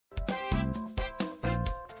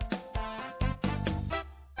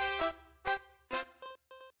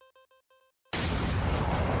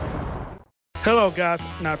Hello guys,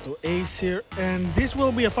 NautoAce here, and this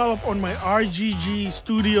will be a follow-up on my RRG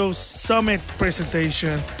Studios Summit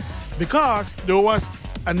presentation because there was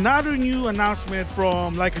another new announcement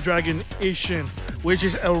from Like a Dragon Isshin, which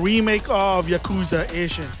is a remake of Yakuza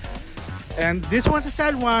Isshin. And this one's a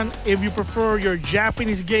sad one if you prefer your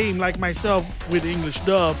Japanese game like myself with English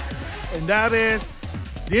dub, and that is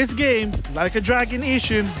this game, Like a Dragon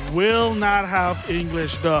Isshin, will not have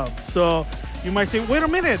English dub. So you might say, wait a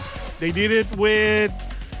minute, they did it with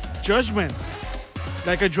Judgment,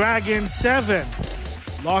 Like a Dragon 7,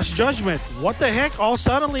 Lost Judgement. What the heck? All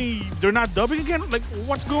suddenly they're not dubbing again? Like,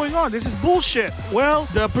 what's going on? This is bullshit. Well,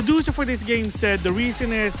 the producer for this game said the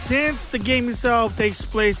reason is since the game itself takes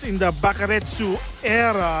place in the Bakumatsu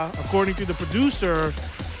era, according to the producer,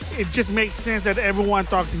 it just makes sense that everyone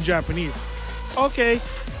talks in Japanese. Okay,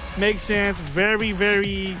 makes sense. Very,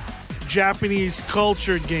 very Japanese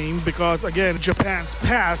cultured game because, again, Japan's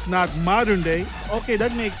past, not modern day. Okay,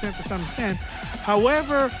 that makes sense to some extent.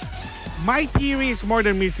 However, my theory is more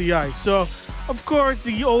than meets the eye. So, of course,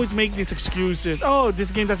 you always make these excuses. Oh,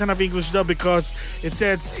 this game doesn't have English dub because it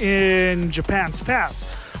sets in Japan's past.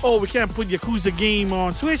 Oh, we can't put Yakuza game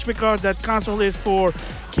on Switch because that console is for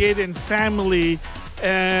kid and family,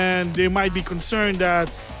 and they might be concerned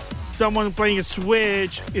that someone playing a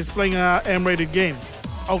Switch is playing a M-rated game.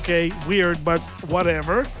 Okay, weird, but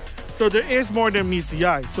whatever. So there is more than meets the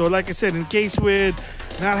eye. So like I said, in case with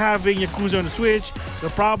not having Yakuza on the Switch, they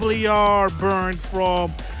probably are burned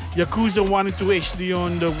from Yakuza 1 and 2 HD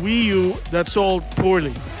on the Wii U that sold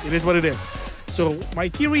poorly. It is what it is. So my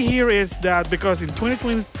theory here is that because in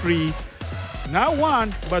 2023, not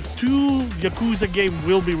one, but two Yakuza games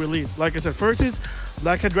will be released. Like I said, first is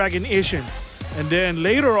Like a Dragon Isshin, and then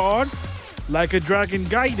later on, Like a Dragon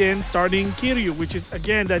Gaiden starting Kiryu, which is,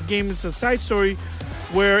 again, that game is a side story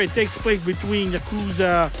where it takes place between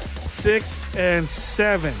Yakuza 6 and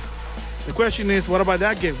 7. The question is, what about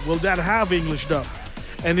that game? Will that have English dub?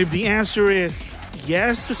 And if the answer is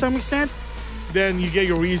yes to some extent, then you get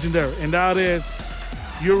your reason there. And that is,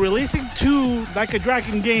 you're releasing two Like a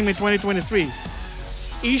Dragon game in 2023.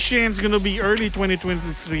 Isshin's going to be early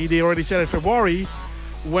 2023. They already said it February.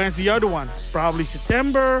 When's the other one? Probably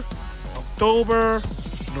September, October,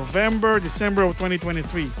 November, December of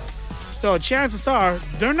 2023. So chances are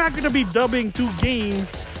they're not going to be dubbing two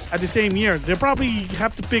games at the same year. They probably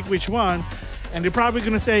have to pick which one, and they're probably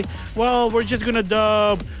going to say, well, we're just going to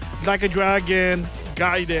dub Like a Dragon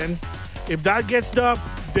Gaiden. If that gets dubbed,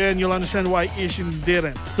 then you'll understand why Isshin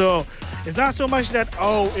didn't. So it's not so much that,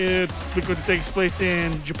 oh, it's because it takes place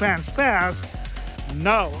in Japan's past.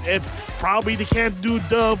 No, it's probably they can't do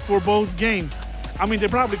dub for both games. I mean, they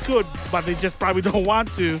probably could, but they just probably don't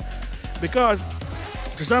want to because,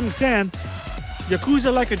 to some extent,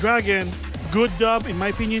 Yakuza Like a Dragon, good dub, in my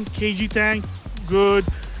opinion. KG Tank, good.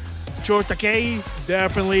 Cho Takei,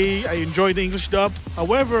 definitely. I enjoyed the English dub.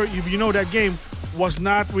 However, if you know that game was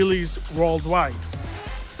not released worldwide.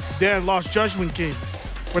 Then Lost Judgement came.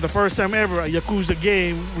 For the first time ever, a Yakuza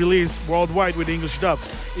game released worldwide with English dub.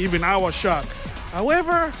 Even I was shocked.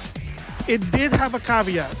 However, it did have a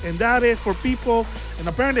caveat, and that is for people, and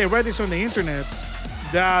apparently I read this on the internet,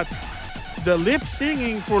 that the lip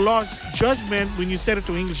singing for Lost Judgement, when you set it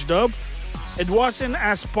to English dub, it wasn't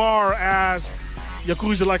as par as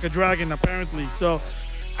Yakuza Like a Dragon, apparently. So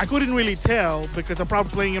I couldn't really tell because I'm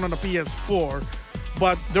probably playing it on the PS4.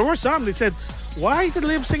 But there were some that said, why is the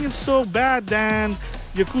lip singing so bad than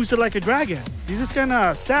Yakuza Like a Dragon? This is kind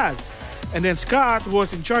of sad. And then Scott, who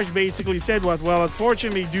was in charge, basically said, well,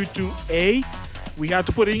 unfortunately, due to A, we had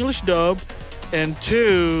to put English dub, and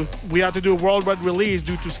 2, we had to do a worldwide release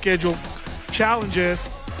due to schedule challenges.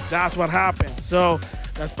 That's what happened. So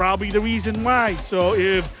that's probably the reason why. So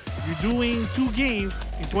if you're doing two games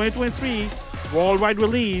in 2023, worldwide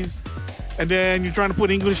release, and then you're trying to put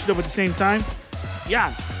English dub at the same time,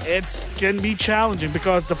 yeah, it can be challenging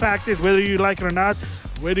because the fact is, whether you like it or not,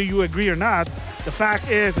 whether you agree or not, the fact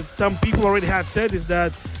is that some people already had said is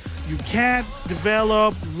that you can't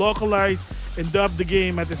develop, localize, and dub the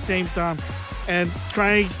game at the same time and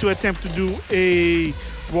trying to attempt to do a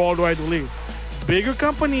worldwide release. Bigger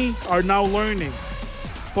companies are now learning.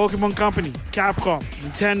 Pokemon Company, Capcom,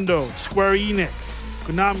 Nintendo, Square Enix,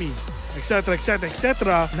 Konami, etc., etc.,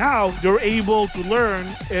 etc. Now they're able to learn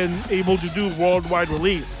and able to do worldwide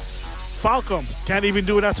release. Falcom can't even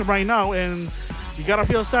do it as of right now, and you gotta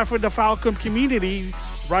feel sorry for the Falcom community.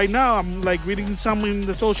 Right now, I'm like reading some in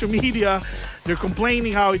the social media. They're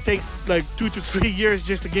complaining how it takes like 2 to 3 years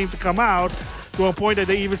just a game to come out, to a point that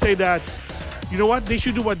they even say that, you know what, they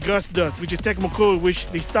should do what Gus does, which is Tecmo Code, which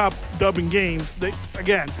they stop dubbing games.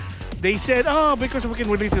 Again, They said, oh, because we can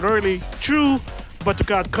release it early. True, but to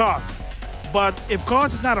cut costs. But if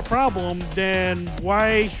cost is not a problem, then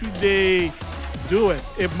why should they do it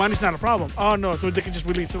if money's not a problem? Oh no, so they can just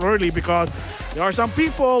release it early because there are some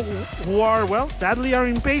people who are, well, sadly are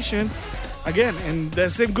impatient. Again, and the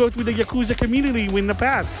same goes with the Yakuza community in the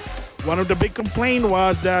past. One of the big complaints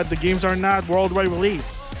was that the games are not worldwide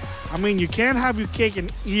release. I mean, you can't have your cake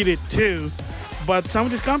and eat it too, but some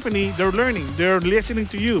of this company, they're learning, they're listening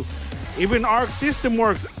to you. Even ARC System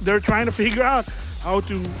Works, they're trying to figure out how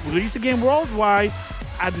to release the game worldwide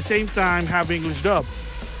at the same time have English dub.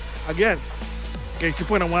 Again, case in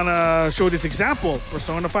point, I want to show this example,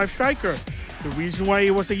 Persona 5 Striker. The reason why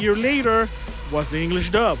it was a year later was the English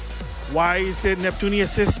dub. Why is it Neptunia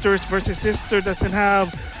Sisters versus Sister doesn't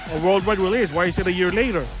have a worldwide release? Why is it a year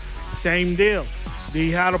later? Same deal. They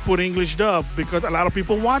had to put English dub because a lot of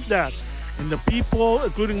people want that. And the people,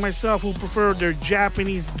 including myself, who prefer their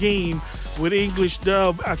Japanese game with English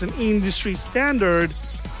dub as an industry standard,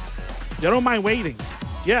 they don't mind waiting.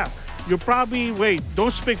 Yeah, you probably wait.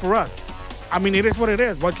 Don't speak for us. I mean, it is what it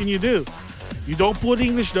is. What can you do? You don't put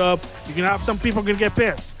English dub, you can have some people gonna get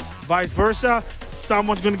pissed. Vice versa,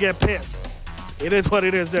 someone's gonna get pissed. It is what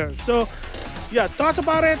it is there. So, yeah, thoughts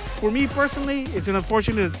about it? For me personally, it's an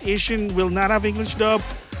unfortunate that Isshin will not have English dub,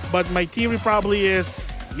 but my theory probably is,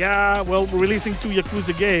 yeah, well, we're releasing 2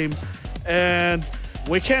 Yakuza games, and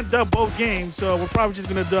we can't dub both games, so we're probably just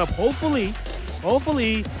gonna dub, hopefully,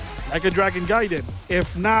 Like a Dragon Gaiden.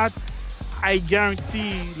 If not, I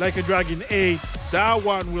guarantee Like a Dragon 8, that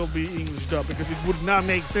one will be English dub, because it would not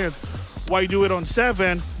make sense. Why do it on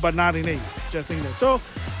 7 but not in 8? Just saying that. So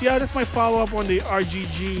yeah, that's my follow-up on the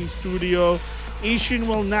RGG Studio. Isshin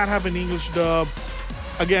will not have an English dub.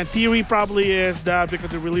 Again, theory probably is that because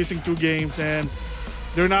they're releasing 2 games and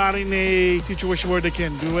they're not in a situation where they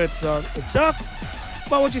can do it, so it sucks.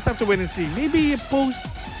 But we'll just have to wait and see. Maybe a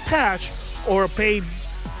post-patch or a paid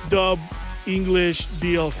dub English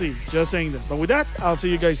DLC. Just saying that. But with that, I'll see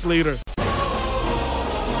you guys later.